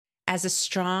As a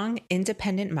strong,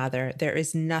 independent mother, there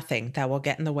is nothing that will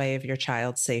get in the way of your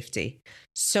child's safety.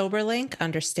 SoberLink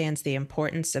understands the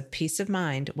importance of peace of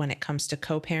mind when it comes to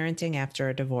co-parenting after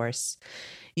a divorce.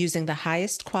 Using the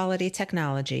highest quality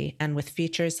technology and with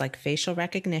features like facial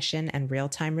recognition and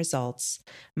real-time results,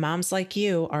 moms like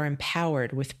you are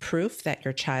empowered with proof that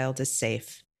your child is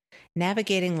safe.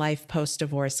 Navigating life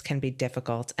post-divorce can be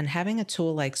difficult, and having a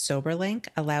tool like SoberLink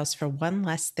allows for one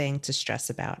less thing to stress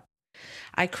about.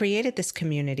 I created this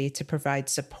community to provide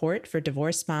support for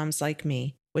divorced moms like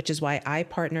me, which is why I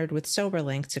partnered with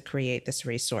SoberLink to create this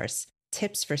resource,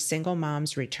 Tips for Single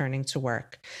Moms Returning to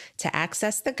Work. To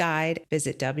access the guide,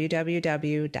 visit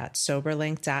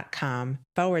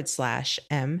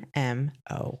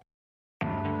www.soberlink.com/MMO.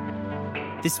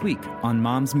 This week on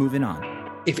Moms Moving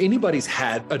On. If anybody's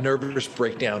had a nervous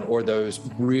breakdown or those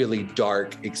really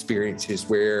dark experiences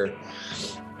where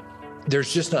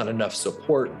there's just not enough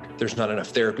support, there's not enough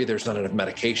therapy, there's not enough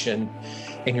medication,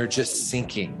 and you're just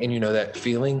sinking, and you know that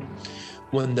feeling?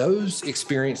 When those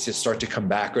experiences start to come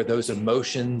back or those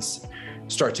emotions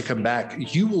start to come back,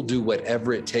 you will do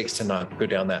whatever it takes to not go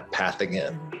down that path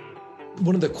again.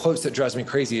 One of the quotes that drives me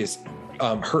crazy is,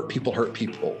 hurt people hurt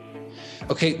people.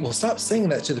 Okay, well, stop saying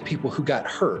that to the people who got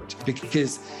hurt,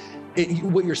 because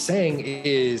what you're saying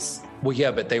is, well,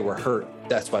 yeah, but they were hurt.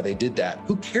 That's why they did that.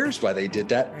 Who cares why they did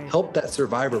that? Right. Help that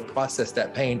survivor process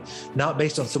that pain, not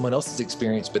based on someone else's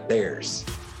experience, but theirs.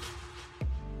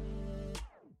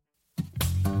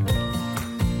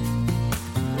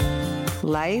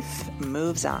 Life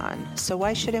moves on, so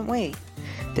why shouldn't we?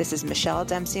 This is Michelle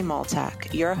Dempsey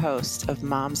Moltak, your host of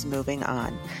Moms Moving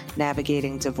On,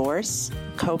 navigating divorce,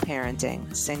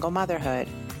 co-parenting, single motherhood,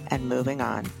 and moving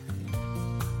on.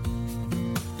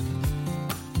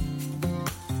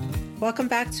 Welcome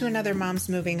back to another Moms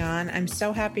Moving On. I'm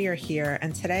so happy you're here,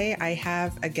 and today I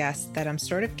have a guest that I'm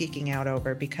sort of geeking out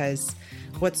over, because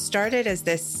what started as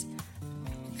this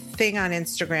thing on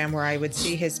Instagram where I would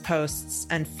see his posts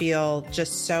and feel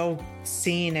just so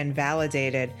seen and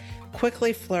validated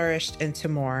quickly flourished into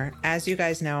more. As you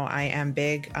guys know, I am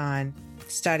big on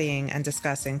studying and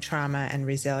discussing trauma and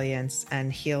resilience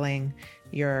and healing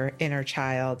your inner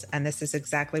child. And this is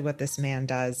exactly what this man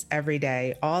does every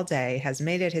day, all day, has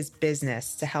made it his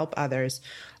business to help others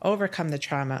overcome the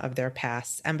trauma of their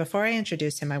past. And before I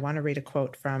introduce him, I want to read a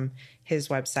quote from his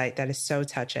website that is so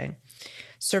touching.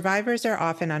 Survivors are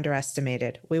often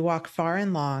underestimated. We walk far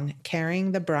and long,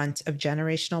 carrying the brunt of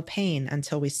generational pain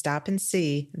until we stop and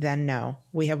see, then know.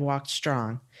 We have walked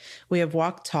strong. We have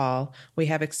walked tall. We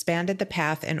have expanded the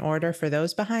path in order for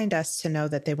those behind us to know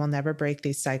that they will never break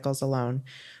these cycles alone.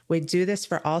 We do this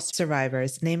for all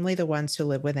survivors, namely the ones who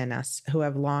live within us, who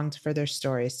have longed for their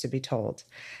stories to be told.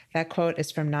 That quote is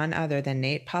from none other than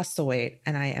Nate Postlewaite,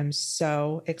 and I am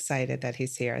so excited that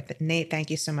he's here. Nate,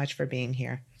 thank you so much for being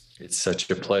here. It's such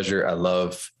a pleasure. I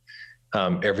love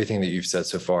everything that you've said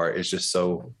so far is just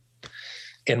so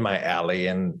in my alley,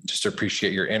 and just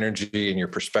appreciate your energy and your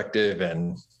perspective,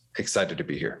 and excited to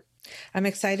be here. I'm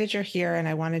excited you're here, and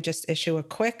I want to just issue a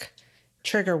quick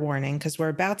trigger warning because we're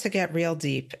about to get real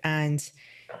deep. And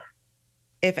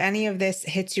if any of this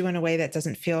hits you in a way that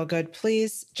doesn't feel good,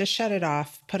 please just shut it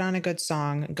off, put on a good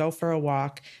song, go for a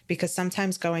walk, because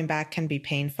sometimes going back can be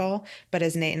painful. But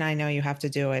as Nate and I know, you have to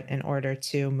do it in order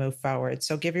to move forward.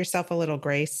 So give yourself a little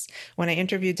grace. When I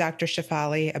interviewed Dr.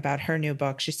 Shefali about her new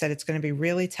book, she said it's going to be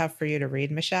really tough for you to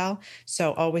read, Michelle.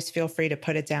 So always feel free to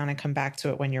put it down and come back to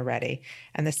it when you're ready.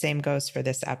 And the same goes for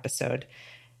this episode.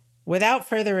 Without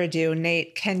further ado,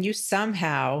 Nate, can you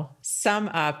somehow sum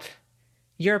up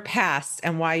your past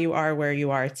and why you are where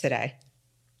you are today?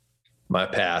 My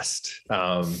past.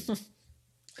 Child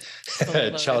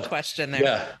question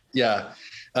there. Yeah.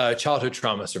 Childhood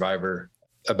trauma survivor,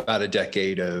 about a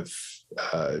decade of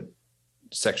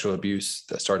sexual abuse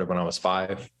that started when I was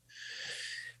 5.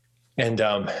 And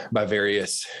by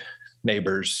various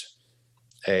neighbors,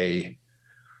 a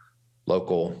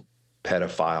local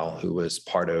pedophile who was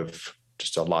part of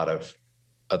just a lot of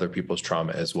other people's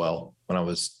trauma as well. When I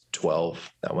was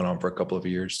 12, that went on for a couple of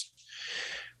years.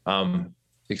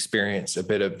 Experienced a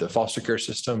bit of the foster care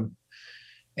system,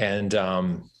 and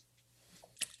a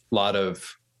lot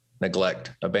of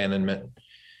neglect, abandonment.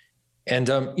 And,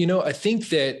 I think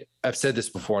that I've said this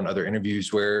before in other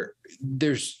interviews, where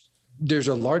there's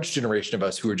a large generation of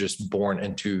us who are just born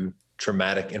into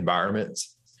traumatic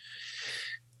environments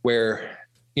where,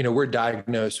 we're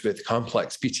diagnosed with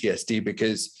complex PTSD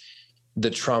because the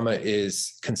trauma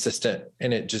is consistent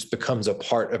and it just becomes a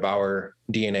part of our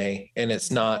DNA. And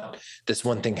it's not this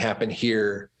one thing happened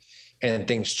here and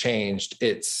things changed.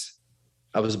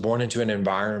 I was born into an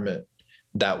environment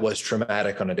that was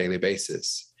traumatic on a daily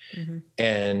basis. Mm-hmm.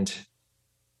 And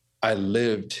I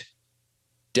lived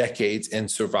decades in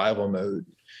survival mode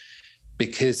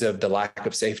because of the lack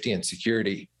of safety and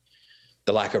security,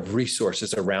 the lack of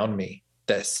resources around me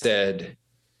that said,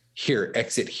 here,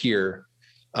 exit here,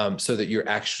 so that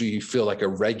you feel like a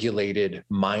regulated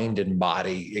mind and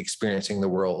body experiencing the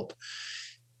world.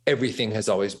 Everything has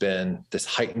always been this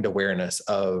heightened awareness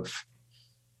of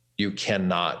you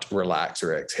cannot relax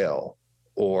or exhale,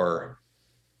 or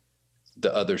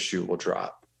the other shoe will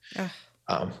drop.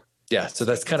 Yeah. So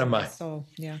that's kind of my soul.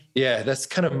 Yeah. That's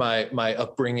kind of my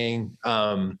upbringing.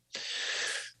 A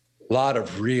lot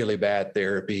of really bad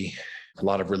therapy, a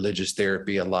lot of religious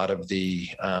therapy, a lot of the,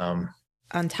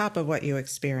 on top of what you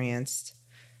experienced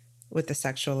with the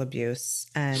sexual abuse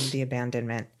and the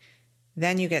abandonment,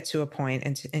 then you get to a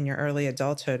point in your early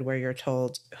adulthood where you're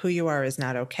told who you are is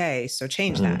not okay. So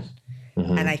change that.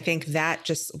 Mm-hmm. And I think that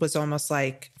just was almost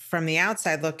like, from the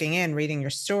outside looking in, reading your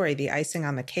story, the icing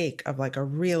on the cake of like a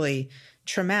really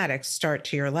traumatic start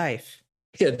to your life.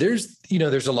 Yeah. There's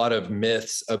a lot of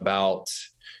myths about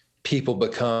people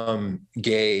become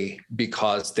gay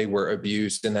because they were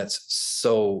abused. And that's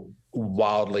so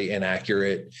wildly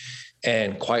inaccurate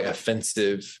and quite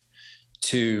offensive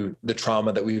to the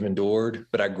trauma that we've endured.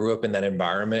 But I grew up in that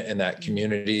environment and that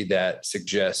community that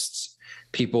suggests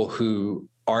people who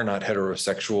are not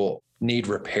heterosexual need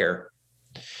repair.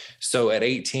 So at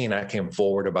 18, I came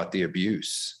forward about the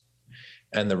abuse,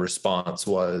 and the response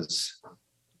was,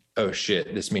 oh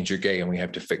shit, this means you're gay and we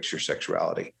have to fix your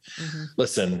sexuality. Mm-hmm.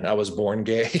 Listen, I was born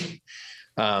gay.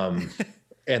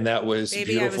 And that was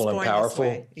beautiful and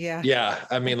powerful. Yeah. Yeah.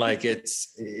 I mean, like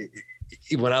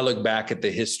when I look back at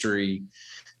the history,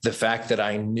 the fact that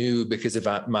I knew, because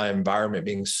of my environment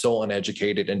being so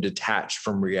uneducated and detached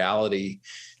from reality,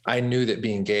 I knew that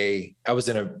being gay, I was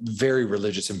in a very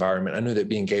religious environment. I knew that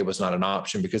being gay was not an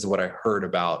option because of what I heard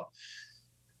about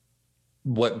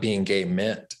what being gay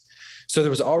meant. So there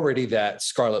was already that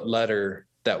scarlet letter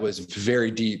that was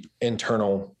very deep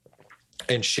internal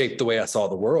and shaped the way I saw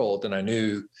the world. And I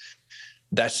knew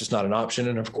that's just not an option.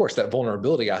 And of course, that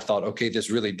vulnerability, I thought, okay,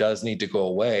 this really does need to go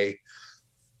away.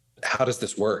 How does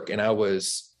this work? And I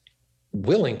was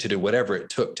willing to do whatever it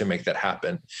took to make that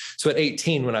happen. So at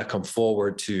 18, when I come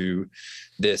forward to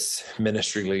this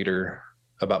ministry leader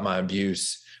about my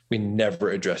abuse, we never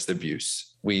addressed the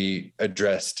abuse. We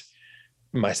addressed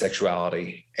my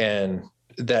sexuality. And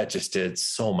that just did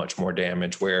so much more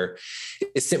damage, where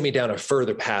it sent me down a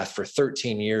further path for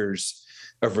 13 years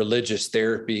of religious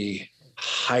therapy,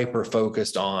 hyper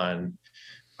focused on,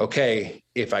 okay,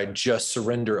 if I just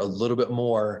surrender a little bit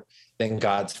more, then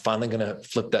God's finally going to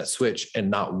flip that switch.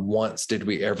 And not once did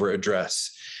we ever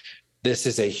address, this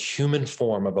is a human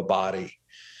form of a body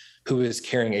who is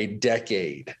carrying a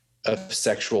decade of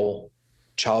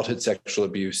childhood sexual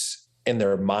abuse in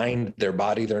their mind, their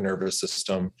body, their nervous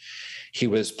system. He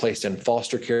was placed in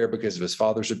foster care because of his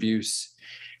father's abuse.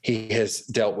 He has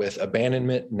dealt with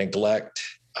abandonment, neglect.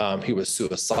 He was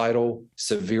suicidal,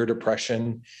 severe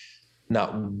depression.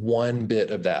 Not one bit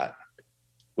of that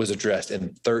was addressed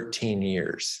in 13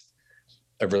 years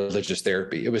of religious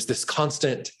therapy. It was this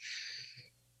constant,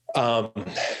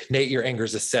 Nate, your anger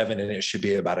is a 7 and it should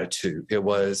be about a 2. It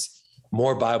was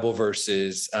more Bible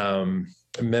verses,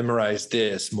 memorize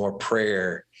this, more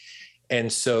prayer. And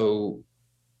so,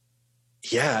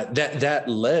 yeah, that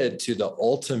led to the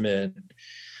ultimate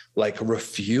like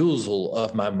refusal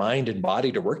of my mind and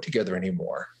body to work together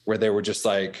anymore, where they were just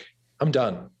like, I'm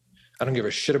done. I don't give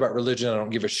a shit about religion. I don't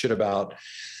give a shit about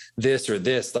this or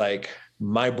this. Like,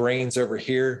 my brain's over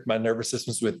here, my nervous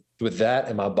system's with that,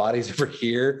 and my body's over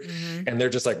here. Mm-hmm. And they're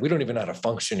just like, we don't even know how to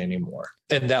function anymore.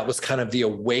 And that was kind of the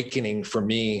awakening for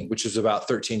me, which was about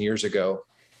 13 years ago.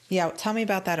 Yeah. Tell me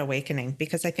about that awakening,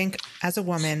 because I think as a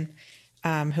woman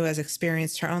who has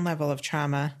experienced her own level of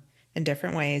trauma in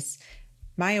different ways,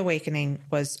 my awakening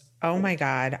was, oh my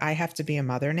God, I have to be a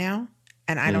mother now.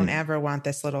 And I don't ever want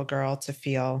this little girl to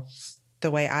feel the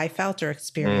way I felt or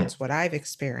experience what I've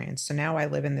experienced. So now I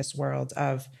live in this world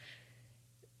of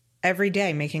every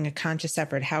day making a conscious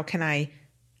effort. How can I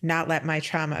not let my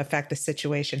trauma affect the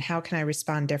situation? How can I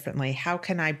respond differently? How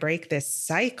can I break this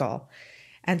cycle?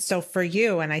 And so for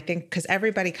you, and I think because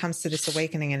everybody comes to this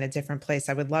awakening in a different place,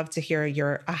 I would love to hear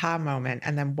your aha moment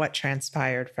and then what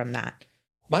transpired from that.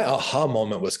 My aha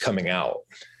moment was coming out.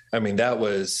 I mean, that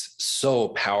was so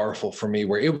powerful for me,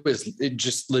 where it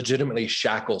just legitimately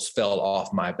shackles fell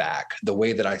off my back. The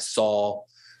way that I saw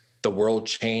the world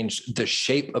changed, the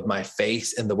shape of my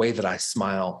face and the way that I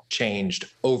smile changed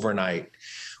overnight,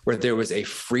 where there was a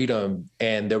freedom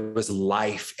and there was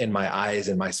life in my eyes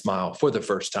and my smile for the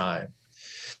first time.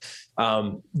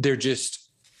 They're just,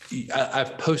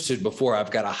 I've posted before,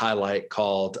 I've got a highlight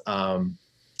called,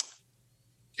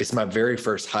 it's my very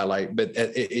first highlight, but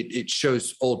it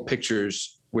shows old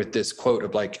pictures with this quote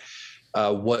of like,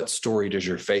 what story does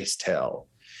your face tell?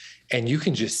 And you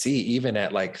can just see, even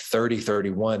at like 30,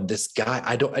 31, this guy,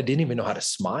 I didn't even know how to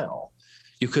smile.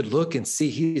 You could look and see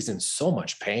he's in so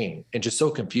much pain and just so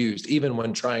confused, even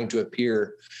when trying to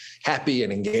appear happy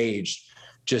and engaged,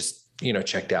 just,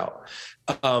 checked out.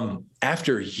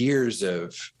 After years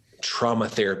of trauma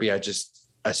therapy,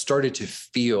 I started to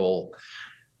feel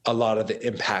a lot of the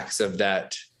impacts of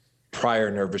that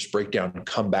prior nervous breakdown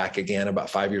come back again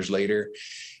about 5 years later.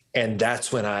 And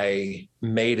that's when I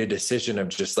made a decision of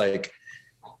just like,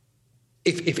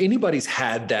 if anybody's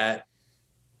had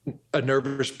a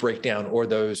nervous breakdown or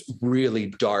those really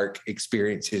dark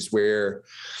experiences where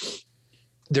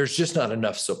there's just not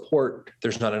enough support,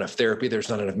 there's not enough therapy, there's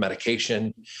not enough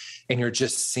medication, and you're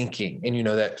just sinking. And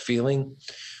that feeling,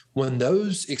 when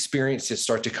those experiences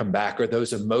start to come back or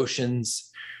those emotions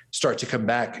start to come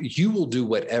back, you will do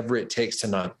whatever it takes to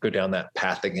not go down that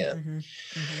path again. Mm-hmm.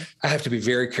 Mm-hmm. I have to be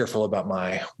very careful about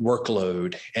my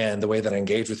workload and the way that I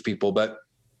engage with people. But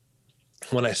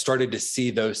when I started to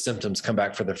see those symptoms come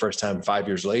back for the first time 5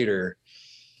 years later,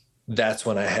 that's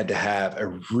when I had to have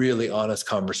a really honest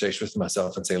conversation with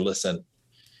myself and say, listen,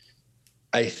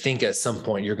 I think at some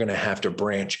point you're going to have to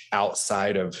branch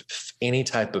outside of any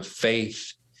type of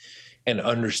faith and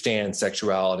understand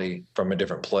sexuality from a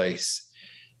different place.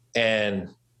 And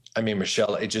I mean,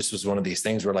 Michelle, it just was one of these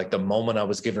things where like the moment I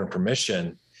was given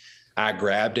permission, I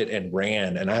grabbed it and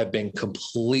ran, and I have been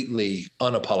completely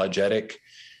unapologetic.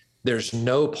 There's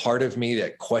no part of me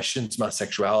that questions my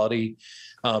sexuality.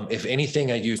 If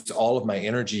anything, I used all of my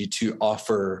energy to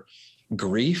offer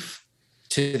grief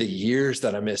to the years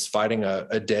that I missed fighting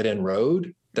a dead end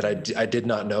road that I did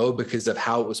not know because of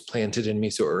how it was planted in me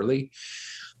so early.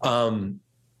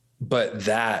 But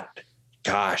that,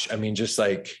 gosh, I mean, just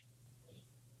like,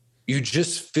 you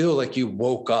just feel like you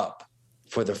woke up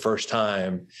for the first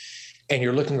time and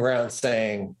you're looking around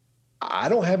saying, I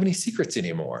don't have any secrets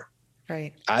anymore.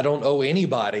 Right. I don't owe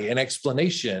anybody an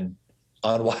explanation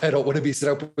on why I don't want to be set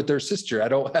up with their sister. I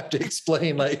don't have to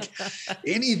explain like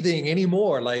anything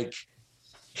anymore. Like,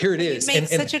 here it is. You make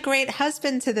such a great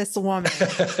husband to this woman.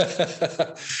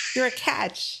 You're a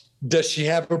catch. Does she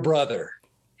have a brother?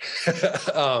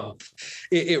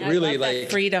 It really like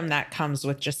freedom that comes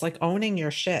with just like owning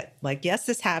your shit. Like, yes,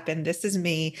 this happened. This is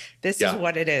me. This is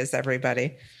what it is,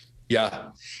 everybody. Yeah.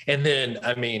 And then,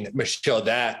 I mean, Michelle,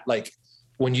 that like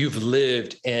when you've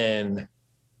lived in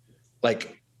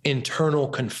like internal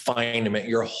confinement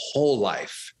your whole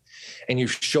life and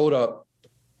you've showed up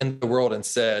in the world and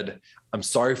said, I'm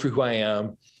sorry for who I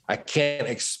am. I can't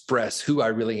express who I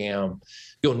really am.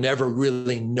 You'll never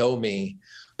really know me,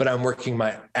 but I'm working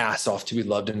my ass off to be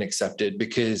loved and accepted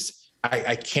because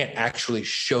I can't actually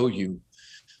show you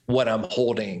what I'm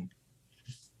holding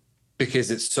because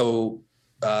it's so,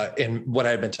 and what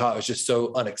I've been taught was just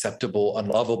so unacceptable,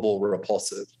 unlovable,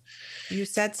 repulsive. You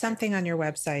said something on your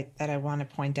website that I want to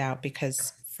point out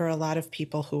because for a lot of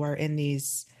people who are in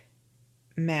these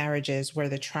marriages where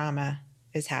the trauma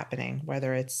is happening,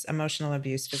 whether it's emotional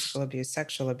abuse, physical abuse,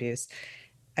 sexual abuse,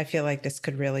 I feel like this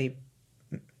could really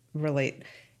relate.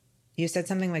 You said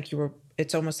something like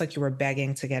it's almost like you were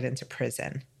begging to get into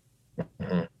prison.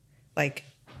 Mm-hmm. Like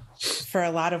for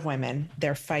a lot of women,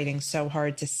 they're fighting so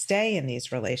hard to stay in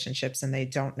these relationships and they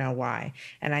don't know why.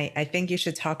 And I think you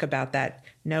should talk about that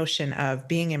notion of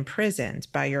being imprisoned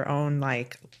by your own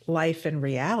like life and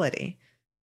reality.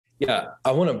 Yeah,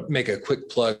 I want to make a quick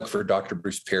plug for Dr.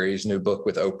 Bruce Perry's new book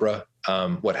with Oprah,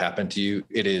 What Happened to You.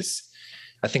 It is,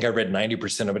 I think I read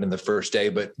 90% of it in the first day,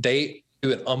 but they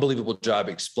do an unbelievable job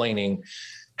explaining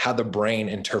how the brain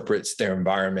interprets their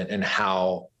environment and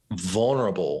how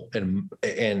vulnerable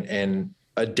and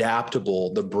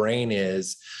adaptable the brain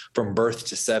is from birth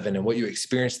to 7 and what you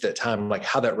experienced at that time, like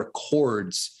how that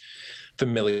records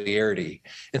familiarity.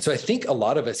 And so I think a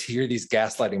lot of us hear these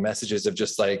gaslighting messages of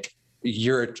just like,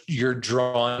 you're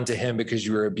drawn to him because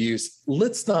you were abused.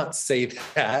 Let's not say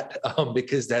that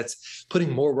because that's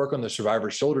putting more work on the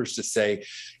survivor's shoulders to say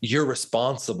you're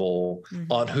responsible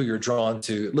on who you're drawn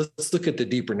to. Let's look at the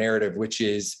deeper narrative, which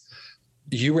is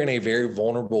you were in a very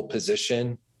vulnerable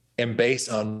position, and based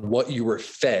on what you were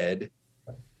fed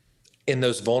in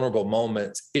those vulnerable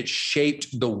moments, it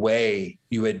shaped the way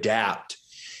you adapt,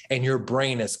 and your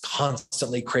brain is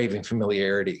constantly craving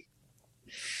familiarity.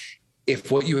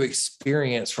 If what you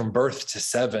experienced from birth to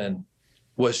 7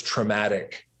 was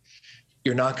traumatic,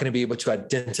 you're not going to be able to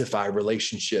identify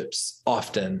relationships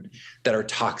often that are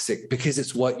toxic because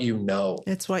it's what you know.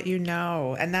 It's what you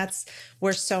know. And that's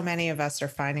where so many of us are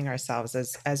finding ourselves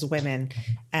as women.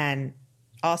 And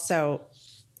also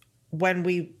when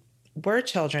we were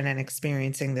children and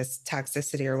experiencing this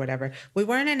toxicity or whatever, we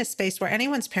weren't in a space where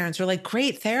anyone's parents were like,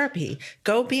 great therapy,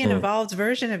 go be an evolved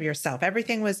version of yourself.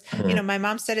 Everything was, my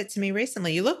mom said it to me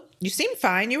recently. You seem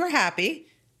fine. You were happy.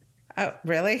 Oh,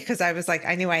 really? Because I was like,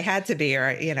 I knew I had to be, or,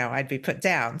 I'd be put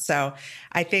down. So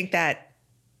I think that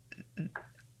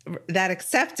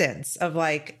acceptance of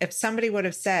like, if somebody would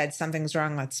have said something's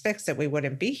wrong, let's fix it, we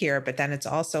wouldn't be here. But then it's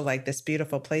also like this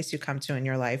beautiful place you come to in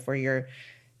your life where you're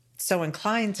so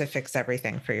inclined to fix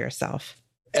everything for yourself.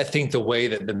 I think the way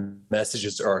that the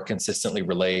messages are consistently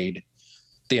relayed,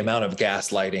 the amount of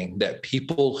gaslighting that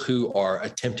people who are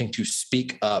attempting to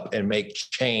speak up and make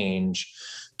change,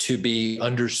 to be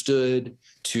understood,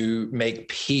 to make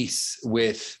peace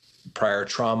with prior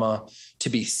trauma, to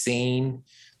be seen,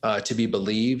 to be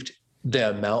believed,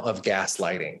 the amount of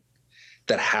gaslighting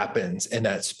that happens in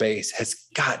that space has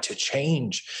got to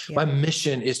change. Yeah. My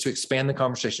mission is to expand the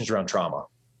conversations around trauma,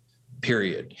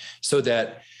 period. So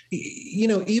that,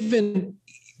 even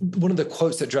one of the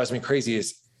quotes that drives me crazy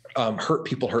is hurt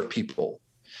people hurt people.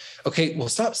 Okay, well,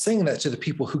 stop saying that to the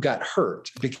people who got hurt,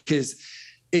 because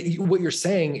what you're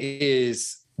saying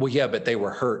is, well, yeah, but they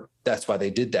were hurt. That's why they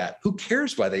did that. Who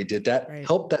cares why they did that? Right.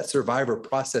 Help that survivor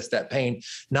process that pain,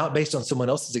 not based on someone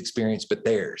else's experience, but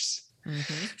theirs.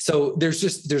 Mm-hmm. So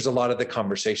there's a lot of the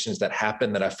conversations that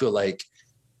happen that I feel like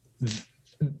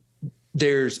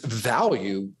there's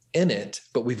value in it,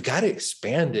 but we've got to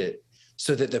expand it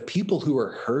so that the people who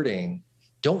are hurting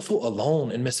don't feel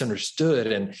alone and misunderstood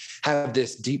and have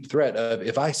this deep threat of,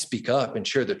 if I speak up and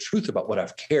share the truth about what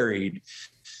I've carried,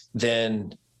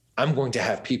 then I'm going to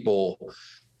have people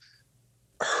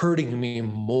hurting me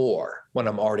more when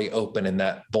I'm already open and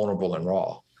that vulnerable and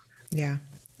raw. Yeah,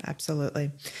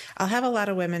 absolutely. I'll have a lot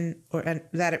of women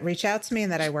that reach out to me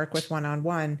and that I work with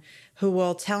one-on-one who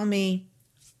will tell me,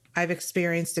 I've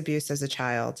experienced abuse as a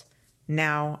child.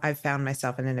 Now I've found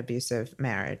myself in an abusive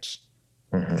marriage.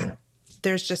 Mm-hmm.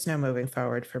 There's just no moving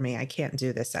forward for me. I can't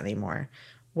do this anymore.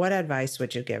 What advice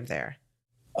would you give there?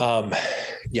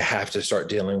 You have to start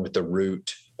dealing with the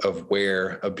root of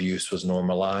where abuse was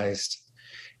normalized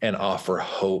and offer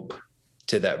hope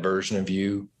to that version of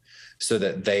you so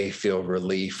that they feel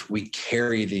relief. We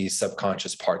carry these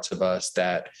subconscious parts of us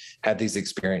that have these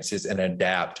experiences and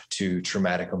adapt to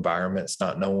traumatic environments,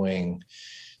 not knowing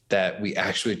that we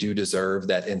actually do deserve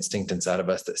that instinct inside of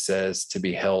us that says to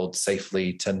be held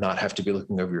safely, to not have to be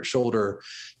looking over your shoulder,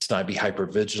 to not be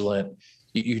hypervigilant.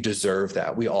 You deserve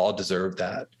that. We all deserve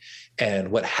that.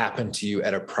 And what happened to you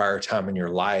at a prior time in your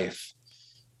life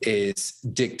is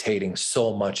dictating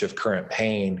so much of current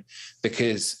pain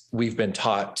because we've been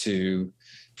taught to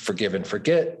forgive and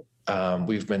forget.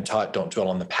 We've been taught don't dwell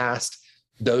on the past.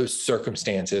 Those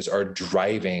circumstances are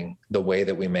driving the way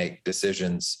that we make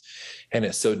decisions. And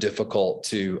it's so difficult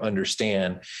to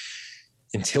understand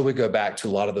until we go back to a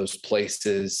lot of those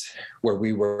places where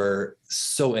we were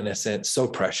so innocent, so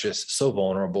precious, so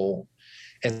vulnerable,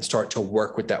 and start to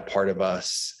work with that part of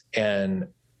us. And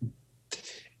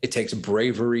it takes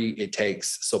bravery, it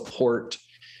takes support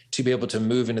to be able to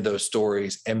move into those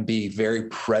stories and be very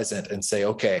present and say,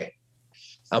 okay,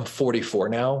 I'm 44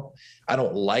 now. I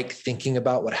don't like thinking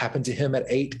about what happened to him at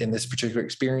 8 in this particular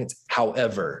experience.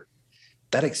 However,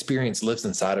 that experience lives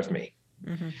inside of me.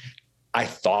 Mm-hmm. I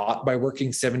thought by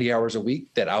working 70 hours a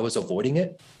week that I was avoiding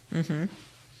it,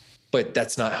 but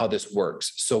that's not how this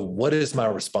works. So what is my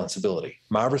responsibility?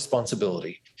 My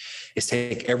responsibility is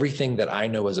take everything that I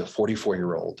know as a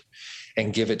 44-year-old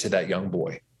and give it to that young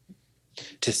boy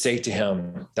to say to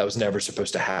him, that was never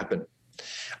supposed to happen.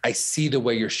 I see the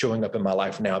way you're showing up in my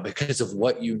life now because of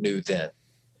what you knew then.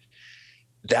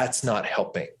 That's not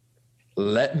helping.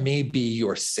 Let me be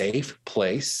your safe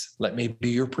place. Let me be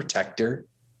your protector.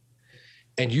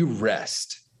 And you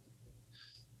rest.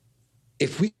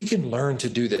 If we can learn to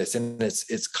do this, and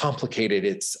it's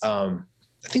complicated, I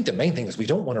think the main thing is we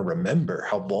don't want to remember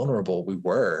how vulnerable we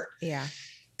were. Yeah.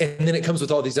 And then it comes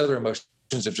with all these other emotions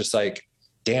of just like,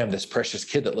 damn, this precious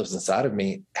kid that lives inside of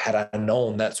me, had I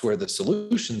known that's where the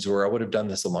solutions were, I would have done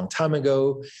this a long time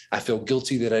ago. I feel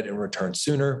guilty that I didn't return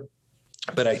sooner.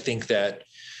 But I think that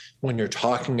when you're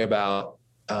talking about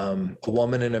a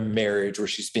woman in a marriage where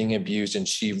she's being abused and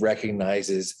she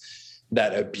recognizes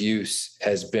that abuse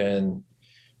has been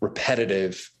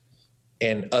repetitive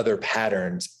in other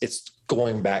patterns, it's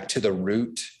going back to the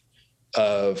root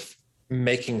of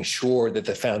making sure that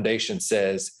the foundation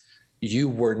says, you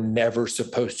were never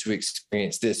supposed to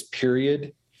experience this,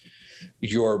 period.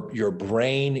 Your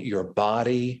brain, your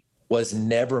body was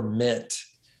never meant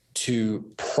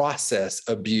to process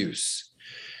abuse.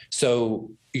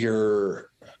 So your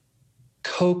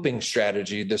coping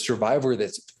strategy, the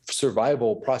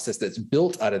survival process that's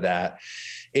built out of that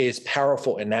is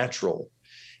powerful and natural.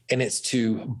 And it's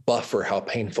to buffer how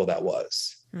painful that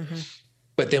was. Mm-hmm.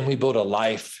 But then we build a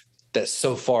life that's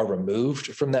so far removed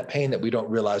from that pain that we don't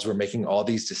realize we're making all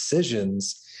these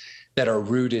decisions that are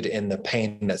rooted in the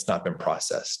pain that's not been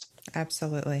processed.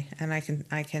 Absolutely. And I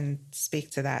can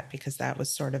speak to that, because that was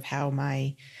sort of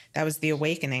that was the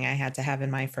awakening I had to have in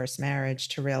my first marriage,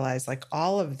 to realize like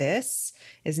all of this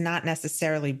is not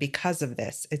necessarily because of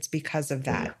this, it's because of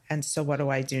that. Yeah. And so what do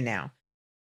I do now?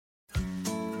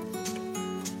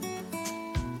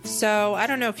 So I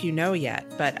don't know if you know yet,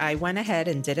 but I went ahead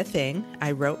and did a thing.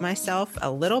 I wrote myself a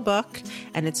little book,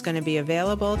 and it's going to be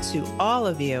available to all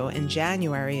of you in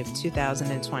January of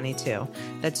 2022.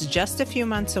 That's just a few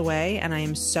months away, and I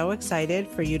am so excited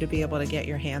for you to be able to get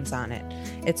your hands on it.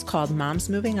 It's called Moms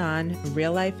Moving On,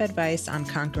 Real Life Advice on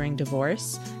Conquering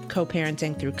Divorce,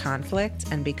 Co-Parenting Through Conflict,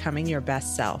 and Becoming Your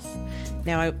Best Self.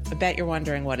 Now, I bet you're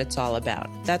wondering what it's all about.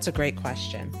 That's a great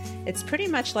question. It's pretty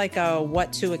much like a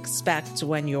what to expect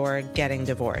when you're getting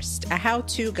divorced, a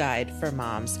how-to guide for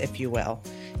moms, if you will.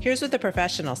 Here's what the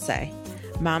professionals say.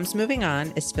 Moms Moving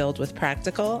On is filled with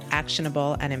practical,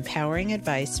 actionable, and empowering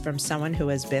advice from someone who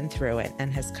has been through it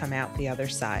and has come out the other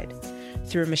side.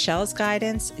 Through Michelle's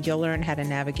guidance, you'll learn how to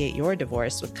navigate your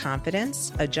divorce with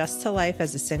confidence, adjust to life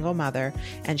as a single mother,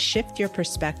 and shift your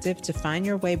perspective to find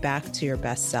your way back to your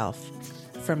best self.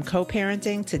 From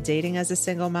co-parenting to dating as a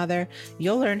single mother,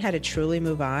 you'll learn how to truly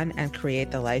move on and create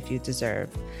the life you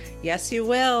deserve. Yes, you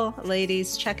will,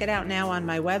 ladies. Check it out now on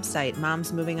my website,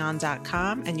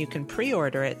 momsmovingon.com, and you can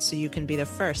pre-order it so you can be the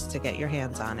first to get your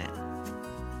hands on it.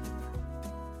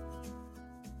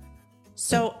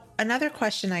 So another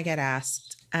question I get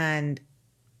asked, and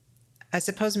I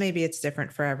suppose maybe it's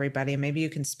different for everybody. Maybe you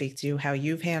can speak to how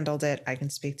you've handled it. I can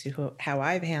speak to how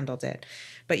I've handled it.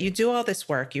 But you do all this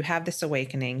work. You have this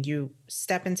awakening. You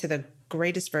step into the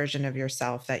greatest version of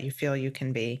yourself that you feel you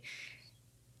can be.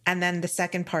 And then the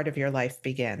second part of your life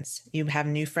begins. You have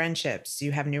new friendships.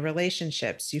 You have new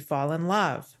relationships. You fall in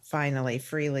love, finally,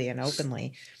 freely and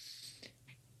openly.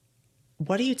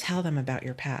 What do you tell them about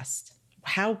your past?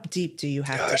 How deep do you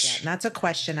have to get? And that's a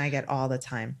question I get all the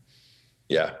time.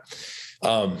 Yeah.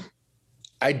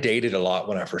 I dated a lot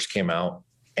when I first came out,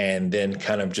 and then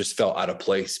kind of just felt out of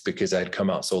place because I'd come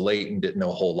out so late and didn't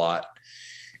know a whole lot,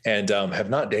 and have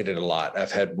not dated a lot.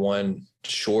 I've had one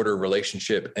shorter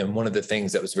relationship. And one of the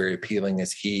things that was very appealing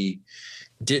is he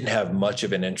didn't have much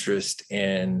of an interest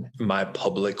in my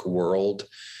public world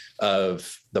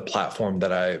of the platform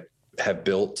that I have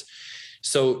built.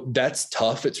 So that's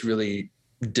tough. It's really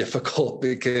difficult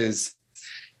because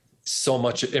so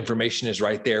much information is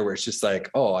right there where it's just like,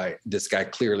 oh, this guy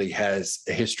clearly has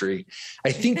a history.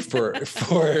 I think for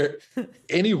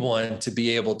anyone to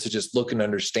be able to just look and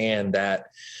understand that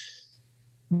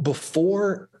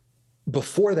before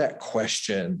that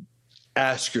question,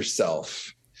 ask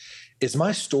yourself, is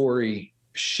my story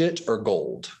shit or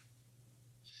gold?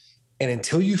 And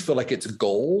until you feel like it's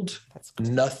gold,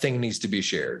 nothing needs to be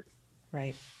shared.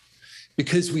 Right.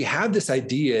 Because we have this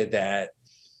idea that,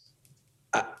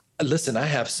 listen, I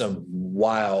have some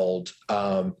wild,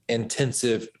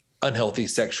 intensive, unhealthy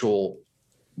sexual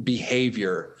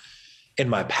behavior in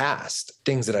my past,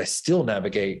 things that I still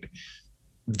navigate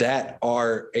that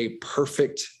are a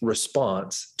perfect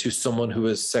response to someone who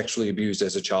was sexually abused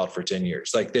as a child for 10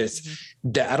 years. Like this,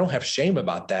 that I don't have shame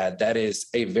about that. That is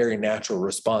a very natural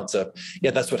response of,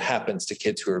 yeah, that's what happens to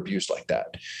kids who are abused like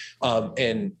that.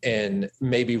 And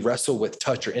maybe wrestle with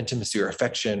touch or intimacy or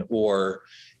affection or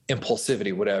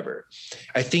impulsivity, whatever.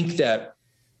 I think that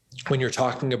when you're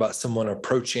talking about someone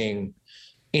approaching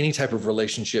any type of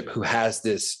relationship who has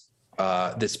this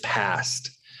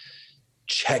past,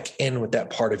 check in with that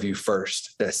part of you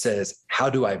first that says, how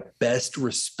do I best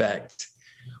respect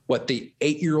what the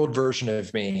 8-year-old version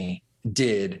of me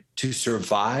did to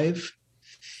survive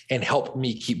and help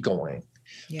me keep going?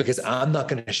 Yes. Because I'm not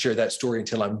going to share that story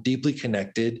until I'm deeply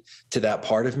connected to that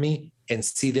part of me and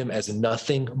see them as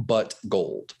nothing but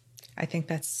gold. I think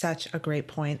that's such a great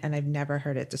point, and I've never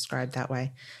heard it described that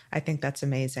way. I think that's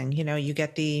amazing. You know, you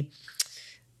get the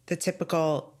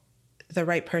typical, the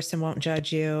right person won't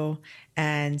judge you,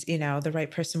 and, you know, the right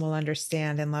person will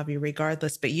understand and love you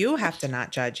regardless, but you have to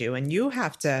not judge you, and you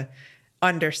have to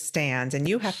understand, and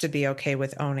you have to be okay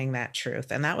with owning that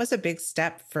truth. And that was a big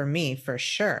step for me, for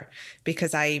sure,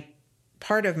 because I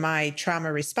part of my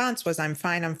trauma response was I'm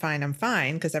fine, I'm fine, I'm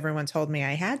fine, because everyone told me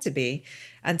I had to be,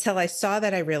 until I saw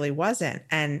that I really wasn't.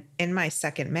 And in my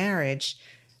second marriage,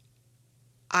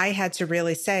 I had to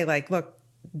really say, like, look,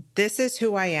 this is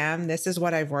who I am. This is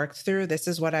what I've worked through. This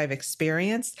is what I've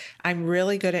experienced. I'm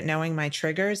really good at knowing my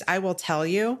triggers. I will tell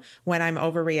you when I'm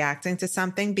overreacting to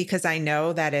something because I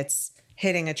know that it's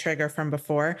hitting a trigger from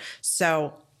before.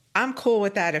 So I'm cool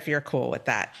with that if you're cool with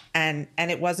that. And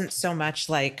it wasn't so much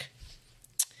like,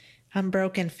 I'm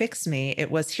broken, fix me. It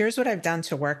was, here's what I've done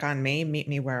to work on me, meet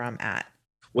me where I'm at.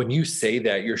 When you say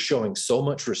that, you're showing so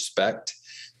much respect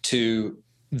to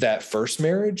that first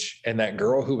marriage and that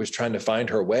girl who was trying to find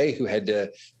her way, who had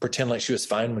to pretend like she was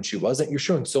fine when she wasn't. You're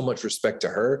showing so much respect to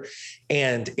her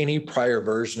and any prior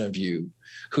version of you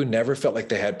who never felt like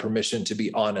they had permission to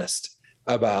be honest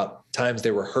about times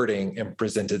they were hurting and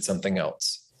presented something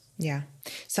else. Yeah.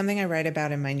 Something I write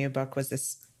about in my new book was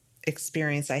this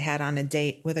experience I had on a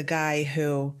date with a guy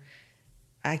who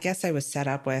I guess I was set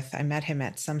up with. I met him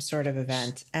at some sort of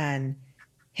event and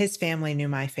his family knew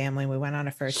my family. We went on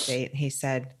a first date and he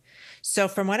said, so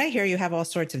from what I hear, you have all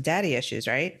sorts of daddy issues,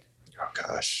 right? Oh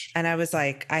gosh. And I was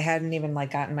like, I hadn't even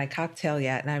like gotten my cocktail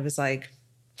yet. And I was like,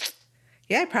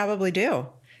 yeah, I probably do.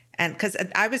 And cause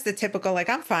I was the typical, like,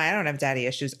 I'm fine. I don't have daddy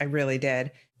issues. I really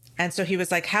did. And so he was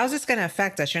like, how's this going to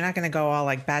affect us? You're not going to go all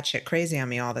like batshit crazy on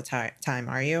me all the time,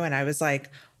 are you? And I was like,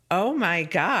 oh my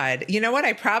God, you know what?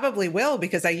 I probably will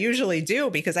because I usually do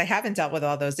because I haven't dealt with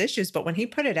all those issues. But when he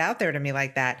put it out there to me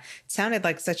like that, it sounded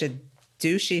like such a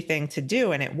douchey thing to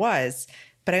do. And it was,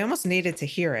 but I almost needed to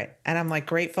hear it. And I'm like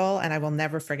grateful. And I will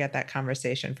never forget that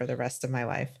conversation for the rest of my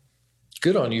life.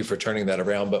 Good on you for turning that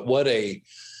around. But what a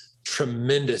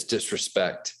tremendous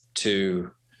disrespect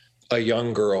to a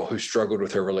young girl who struggled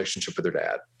with her relationship with her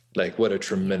dad. Like what a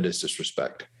tremendous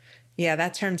disrespect. Yeah,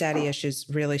 that term daddy issues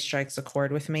really strikes a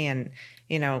chord with me. And,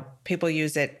 you know, people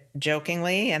use it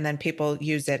jokingly and then people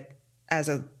use it as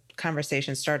a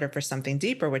conversation starter for something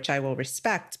deeper, which I will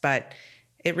respect, but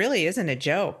it really isn't a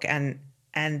joke. And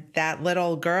that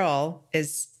little girl,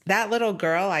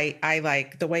 I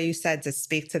like the way you said to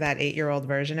speak to that 8-year-old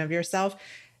version of yourself.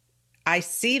 I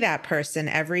see that person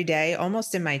every day,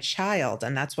 almost in my child.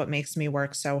 And that's what makes me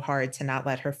work so hard to not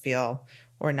let her feel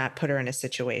or not put her in a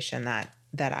situation that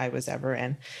I was ever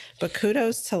in. But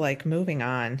kudos to like moving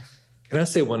on. Can I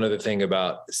say one other thing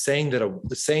about saying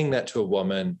that to a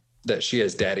woman that she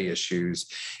has daddy issues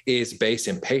is based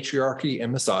in patriarchy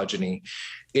and misogyny.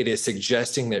 It is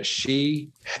suggesting that she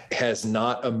has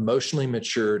not emotionally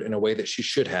matured in a way that she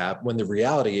should have, when the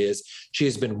reality is she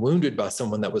has been wounded by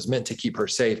someone that was meant to keep her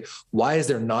safe. Why is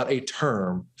there not a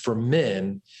term for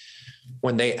men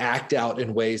when they act out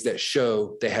in ways that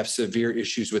show they have severe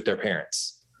issues with their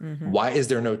parents? Mm-hmm. Why is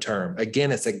there no term?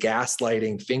 Again, it's a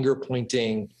gaslighting, finger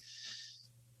pointing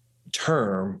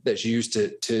term that's used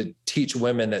to teach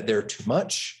women that they're too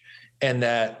much and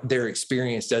that their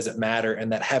experience doesn't matter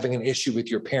and that having an issue with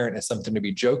your parent is something to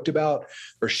be joked about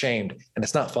or shamed. And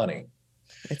it's not funny.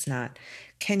 It's not.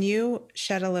 Can you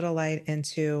shed a little light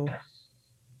into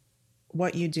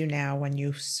what you do now when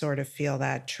you sort of feel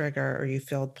that trigger or you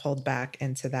feel pulled back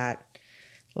into that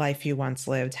life you once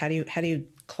lived? How do you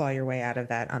claw your way out of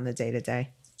that on the day-to-day?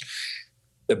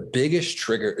 The biggest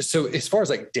trigger. So as far as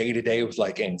like day-to-day with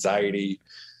like anxiety,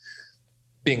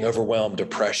 being overwhelmed,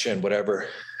 depression, whatever,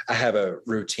 I have a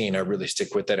routine I really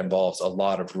stick with that involves a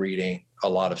lot of reading, a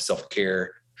lot of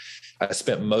self-care. I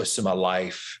spent most of my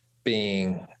life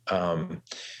being had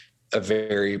a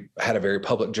very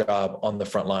public job on the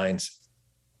front lines,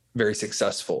 very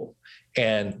successful.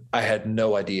 And I had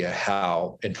no idea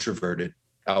how introverted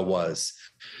I was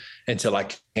until I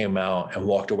came out and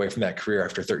walked away from that career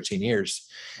after 13 years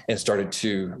and started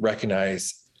to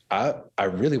recognize I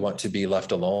really want to be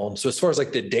left alone. So as far as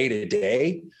like the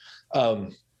day-to-day,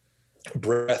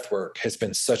 breath work has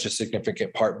been such a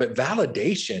significant part, but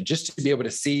validation, just to be able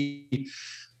to see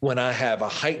when I have a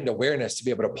heightened awareness, to be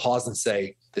able to pause and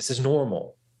say, this is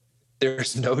normal.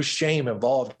 There's no shame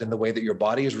involved in the way that your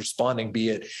body is responding, be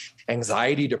it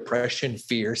anxiety, depression,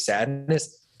 fear,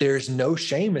 sadness. There's no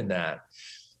shame in that.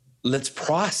 Let's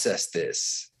process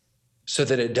this so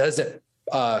that it doesn't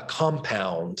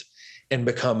compound and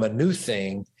become a new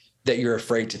thing that you're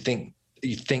afraid to think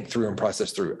through and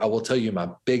process through. I will tell you, my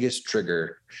biggest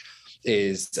trigger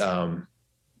is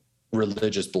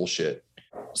religious bullshit.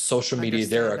 Social media,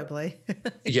 there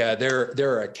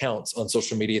are accounts on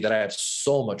social media that I have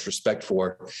so much respect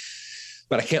for,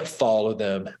 but I can't follow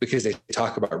them because they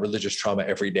talk about religious trauma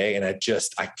every day. And I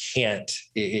can't,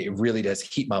 it really does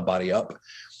heat my body up.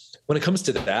 When it comes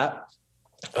to that,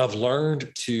 I've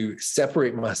learned to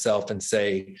separate myself and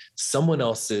say someone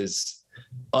else's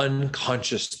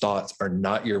unconscious thoughts are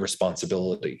not your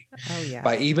responsibility. Oh, yeah.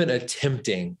 By even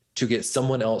attempting to get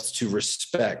someone else to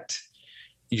respect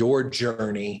your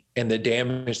journey and the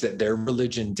damage that their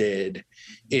religion did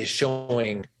is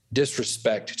showing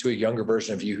disrespect to a younger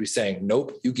version of you who's saying,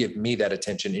 nope, you give me that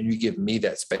attention and you give me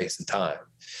that space and time.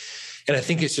 And I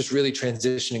think it's just really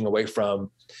transitioning away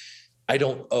from, I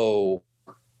don't owe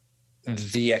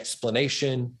the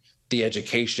explanation, the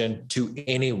education to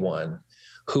anyone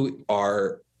who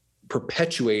are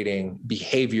perpetuating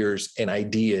behaviors and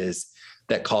ideas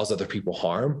that cause other people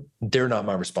harm. They're not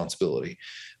my responsibility.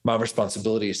 My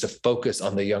responsibility is to focus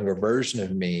on the younger version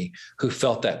of me who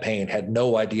felt that pain, had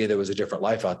no idea there was a different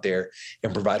life out there,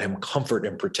 and provide him comfort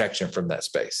and protection from that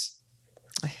space.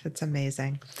 It's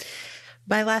amazing.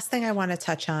 My last thing I want to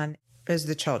touch on is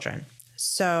the children.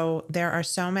 So there are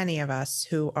so many of us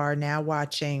who are now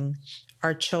watching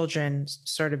our children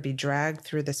sort of be dragged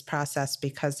through this process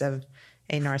because of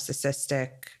a narcissistic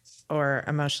or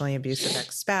emotionally abusive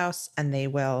ex-spouse, and they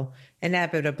will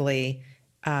inevitably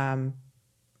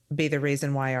be the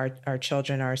reason why our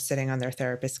children are sitting on their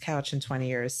therapist's couch in 20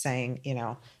 years saying, you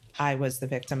know, I was the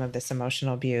victim of this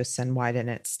emotional abuse and why didn't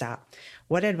it stop?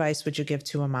 What advice would you give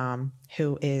to a mom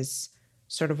who is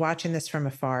sort of watching this from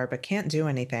afar but can't do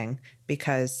anything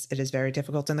because it is very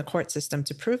difficult in the court system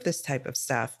to prove this type of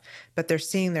stuff, but they're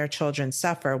seeing their children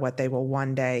suffer what they will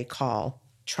one day call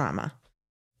trauma?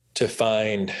 To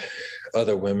find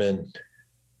other women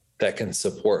that can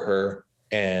support her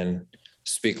and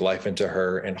speak life into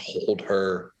her and hold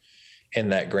her in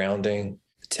that grounding,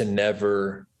 to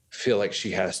never feel like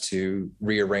she has to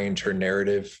rearrange her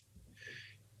narrative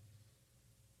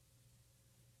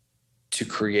to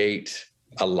create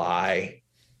a lie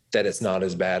that it's not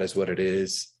as bad as what it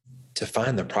is, to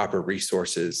find the proper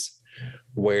resources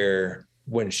where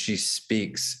when she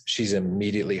speaks, she's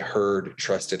immediately heard,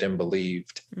 trusted, and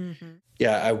believed. Mm-hmm.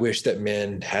 Yeah, I wish that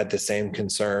men had the same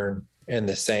concern and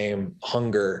the same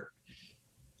hunger.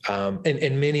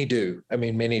 And many do. I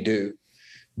mean, many do.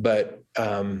 But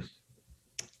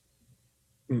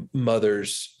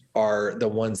mothers are the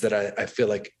ones that I feel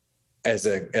like as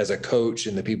a coach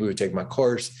and the people who take my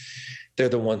course, they're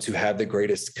the ones who have the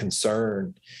greatest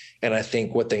concern. And I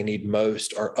think what they need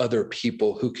most are other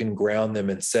people who can ground them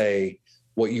and say,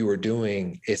 what you were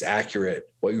doing is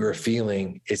accurate. What you were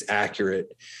feeling is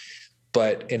accurate.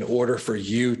 But in order for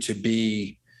you to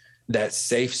be that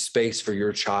safe space for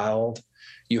your child,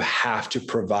 you have to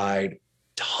provide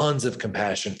tons of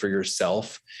compassion for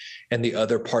yourself and the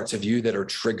other parts of you that are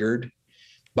triggered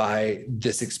by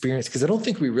this experience. Because I don't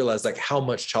think we realize like how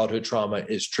much childhood trauma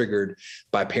is triggered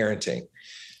by parenting.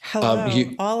 Hello,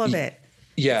 all of it.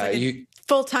 Yeah. It's like a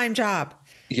full-time job.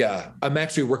 Yeah. I'm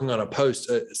actually working on a post,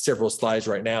 several slides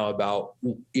right now about,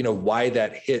 you know, why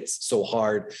that hits so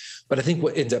hard. But I think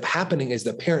what ends up happening is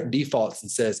the parent defaults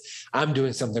and says, I'm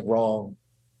doing something wrong,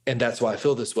 and that's why I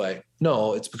feel this way.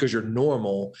 No, it's because you're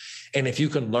normal. And if you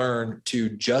can learn to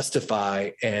justify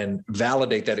and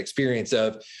validate that experience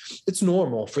of, it's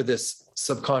normal for this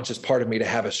subconscious part of me to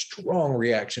have a strong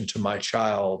reaction to my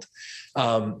child.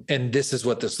 And this is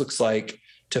what this looks like,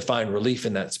 to find relief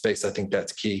in that space. I think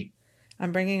that's key.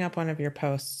 I'm bringing up one of your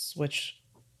posts, which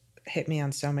hit me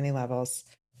on so many levels.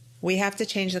 We have to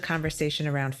change the conversation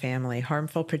around family.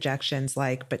 Harmful projections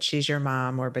like, but she's your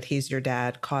mom, or but he's your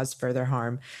dad, cause further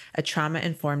harm. A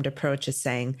trauma-informed approach is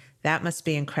saying, that must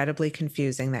be incredibly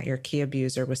confusing that your key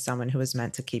abuser was someone who was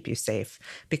meant to keep you safe.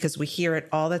 Because we hear it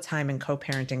all the time in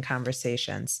co-parenting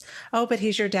conversations. Oh, but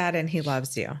he's your dad and he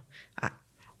loves you.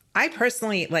 I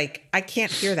personally, I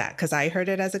can't hear that because I heard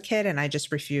it as a kid and I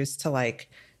just refused to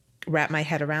wrap my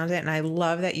head around it. And I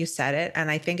love that you said it.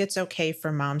 And I think it's okay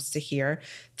for moms to hear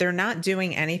they're not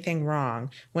doing anything wrong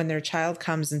when their child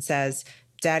comes and says,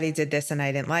 Daddy did this and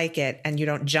I didn't like it. And you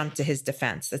don't jump to his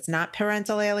defense. It's not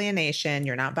parental alienation.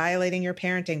 You're not violating your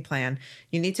parenting plan.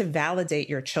 You need to validate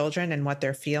your children and what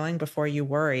they're feeling before you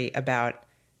worry about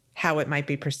how it might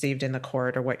be perceived in the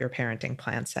court or what your parenting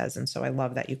plan says. And so I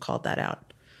love that you called that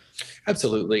out.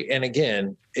 Absolutely. And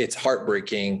again, it's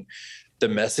heartbreaking. The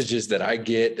messages that I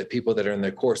get, the people that are in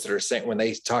the course that are saying, when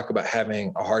they talk about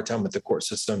having a hard time with the court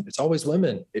system, it's always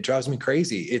women. It drives me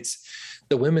crazy. It's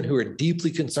the women who are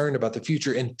deeply concerned about the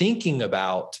future and thinking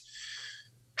about,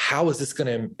 how is this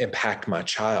going to impact my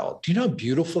child? Do you know how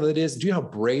beautiful that is? Do you know how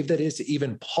brave that is to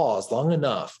even pause long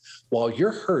enough while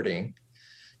you're hurting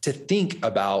to think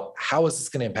about, how is this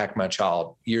going to impact my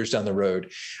child years down the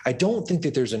road? I don't think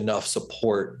that there's enough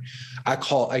support.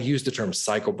 I use the term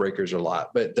cycle breakers a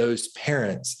lot, but those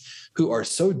parents who are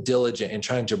so diligent in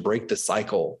trying to break the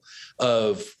cycle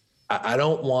of, I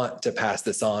don't want to pass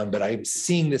this on, but I'm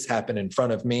seeing this happen in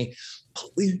front of me.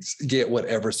 Please get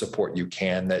whatever support you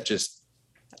can that just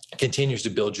continues to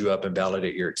build you up and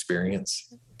validate your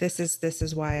experience. This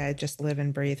is why I just live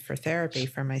and breathe for therapy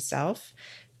for myself,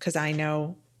 because I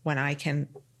know when I can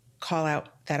call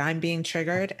out that I'm being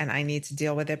triggered and I need to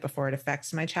deal with it before it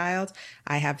affects my child,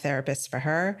 I have therapists for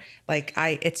her. Like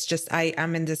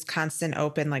I'm in this constant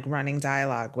open, like running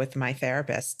dialogue with my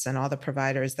therapists and all the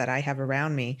providers that I have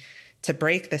around me to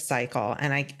break the cycle.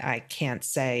 And I can't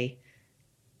say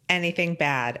anything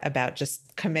bad about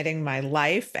just committing my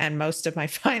life and most of my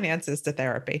finances to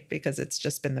therapy, because it's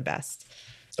just been the best.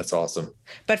 That's awesome.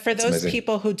 But for those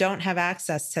people who don't have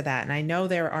access to that, and I know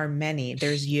there are many,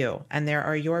 there's you, and there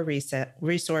are your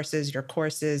resources, your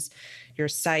courses, your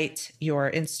site, your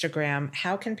Instagram.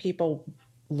 How can people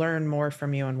learn more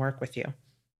from you and work with you?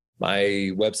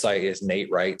 My website is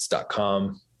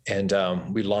natewrites.com.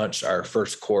 And we launched our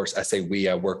first course. I say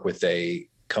I work with a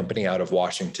company out of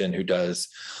Washington who does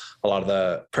a lot of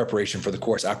the preparation for the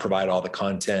course. I provide all the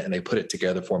content and they put it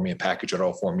together for me and package it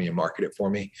all for me and market it for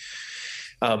me.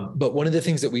 But one of the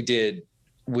things that we did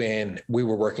when we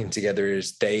were working together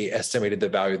is they estimated the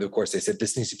value of the course. They said,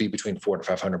 this needs to be between $400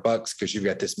 to $500 because you've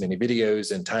got this many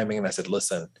videos and timing. And I said,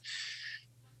 listen,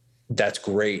 that's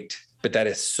great, but that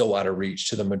is so out of reach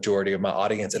to the majority of my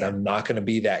audience. And I'm not going to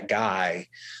be that guy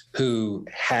who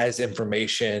has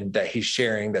information that he's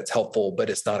sharing that's helpful, but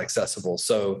it's not accessible.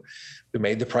 So we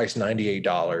made the price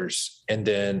 $98. And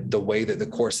then the way that the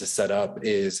course is set up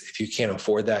is if you can't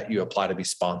afford that, you apply to be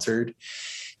sponsored.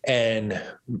 And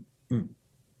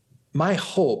my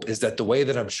hope is that the way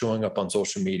that I'm showing up on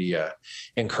social media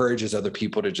encourages other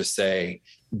people to just say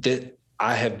that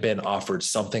I have been offered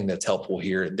something that's helpful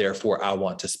here. Therefore, I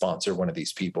want to sponsor one of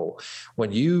these people.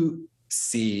 When you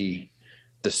see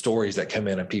the stories that come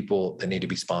in of people that need to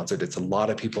be sponsored, it's a lot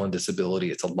of people on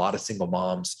disability. It's a lot of single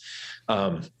moms.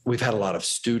 We've had a lot of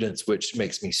students, which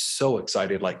makes me so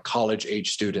excited, like college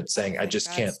age students saying, I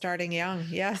just can't. Starting young.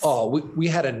 Yes. Oh, we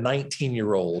had a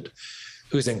 19-year-old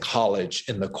who's in college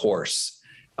in the course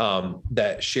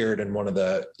that shared in one of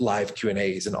the live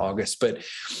Q&As in August. But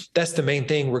that's the main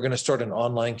thing. We're going to start an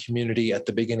online community at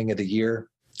the beginning of the year.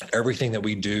 Everything that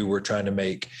we do, we're trying to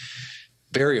make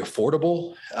very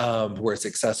affordable, where it's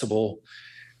accessible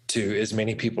to as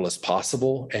many people as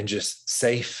possible and just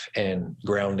safe and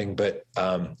grounding. But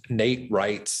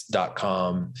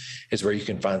natewrites.com is where you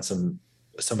can find some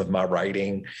of my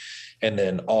writing, and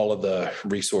then all of the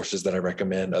resources that I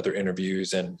recommend, other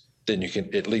interviews, and then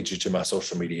it leads you to my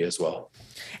social media as well.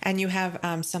 And you have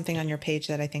something on your page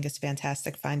that I think is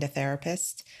fantastic. Find a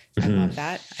therapist. I love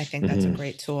that. I think that's a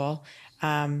great tool.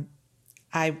 I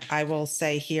will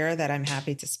say here that I'm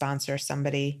happy to sponsor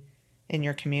somebody in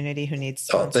your community who needs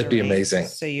sponsoring. Oh, that'd be amazing.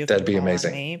 So you that'd can be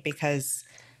amazing. Me, because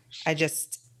I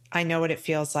know what it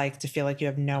feels like to feel like you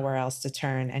have nowhere else to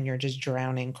turn and you're just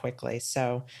drowning quickly.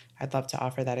 So I'd love to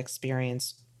offer that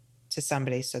experience to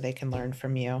somebody so they can learn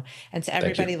from you. And to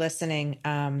everybody listening,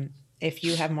 if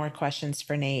you have more questions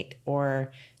for Nate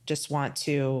or just want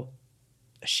to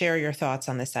share your thoughts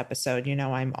on this episode,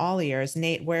 I'm all ears.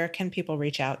 Nate, where can people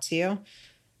reach out to you?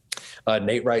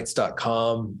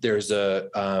 natewrites.com. There's a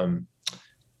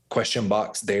question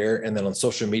box there. And then on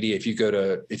social media,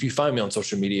 if you find me on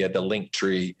social media, the link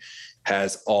tree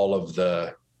has all of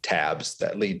the tabs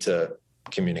that lead to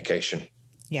communication.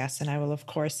 Yes. And I will, of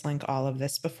course, link all of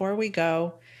this. Before we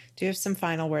go, do you have some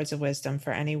final words of wisdom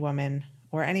for any woman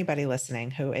or anybody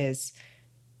listening who is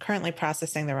currently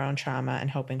processing their own trauma and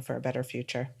hoping for a better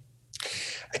future?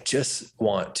 I just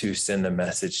want to send a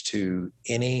message to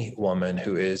any woman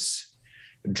who is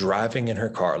driving in her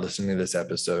car, listening to this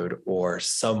episode, or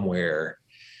somewhere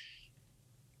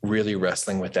really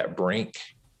wrestling with that brink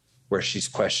where she's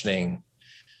questioning,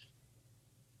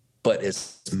 but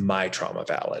is my trauma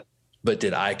valid? But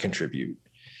did I contribute?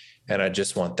 And I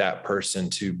just want that person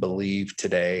to believe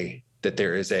today that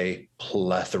there is a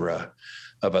plethora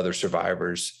of other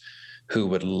survivors who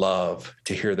would love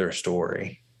to hear their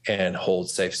story and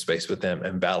hold safe space with them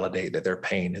and validate that their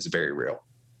pain is very real.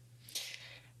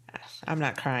 I'm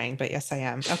not crying, but yes, I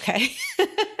am. Okay.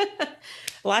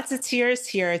 Lots of tears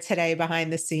here today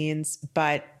behind the scenes,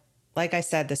 but like I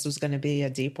said, this was going to be a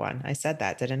deep one. I said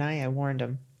that, didn't I? I warned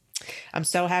him. I'm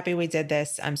so happy we did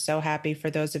this. I'm so happy for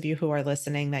those of you who are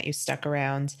listening that you stuck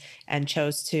around and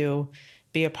chose to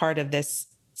be a part of this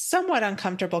somewhat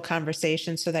uncomfortable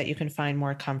conversation so that you can find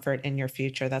more comfort in your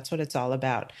future. That's what it's all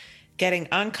about. Getting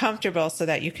uncomfortable so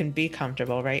that you can be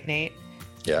comfortable, right, Nate?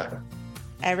 Yeah.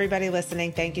 Everybody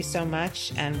listening, thank you so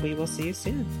much, and we will see you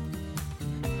soon.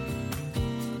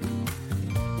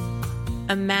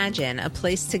 Imagine a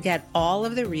place to get all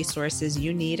of the resources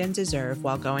you need and deserve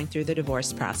while going through the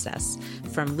divorce process,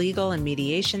 from legal and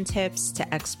mediation tips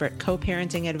to expert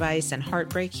co-parenting advice and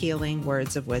heartbreak healing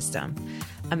words of wisdom.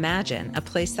 Imagine a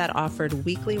place that offered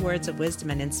weekly words of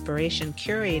wisdom and inspiration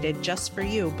curated just for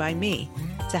you by me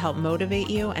to help motivate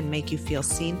you and make you feel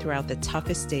seen throughout the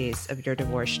toughest days of your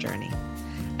divorce journey.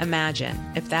 Imagine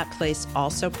if that place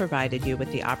also provided you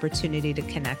with the opportunity to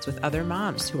connect with other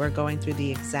moms who are going through the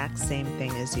exact same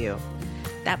thing as you.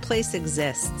 That place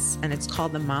exists, and it's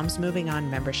called the Moms Moving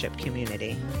On membership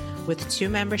community. With 2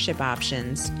 membership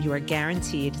options, you are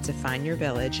guaranteed to find your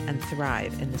village and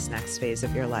thrive in this next phase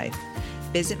of your life.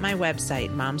 Visit my website,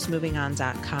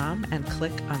 momsmovingon.com, and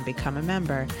click on Become a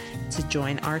Member to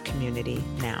join our community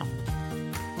now.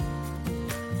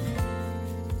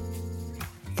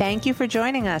 Thank you for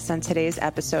joining us on today's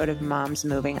episode of Moms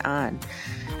Moving On.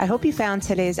 I hope you found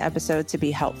today's episode to be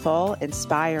helpful,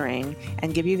 inspiring,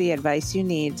 and give you the advice you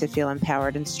need to feel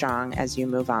empowered and strong as you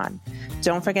move on.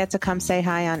 Don't forget to come say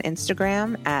hi on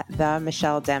Instagram at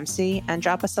 @TheMichelleDempsey and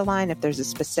drop us a line if there's a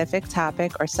specific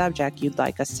topic or subject you'd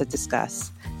like us to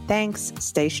discuss. Thanks.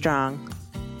 Stay strong.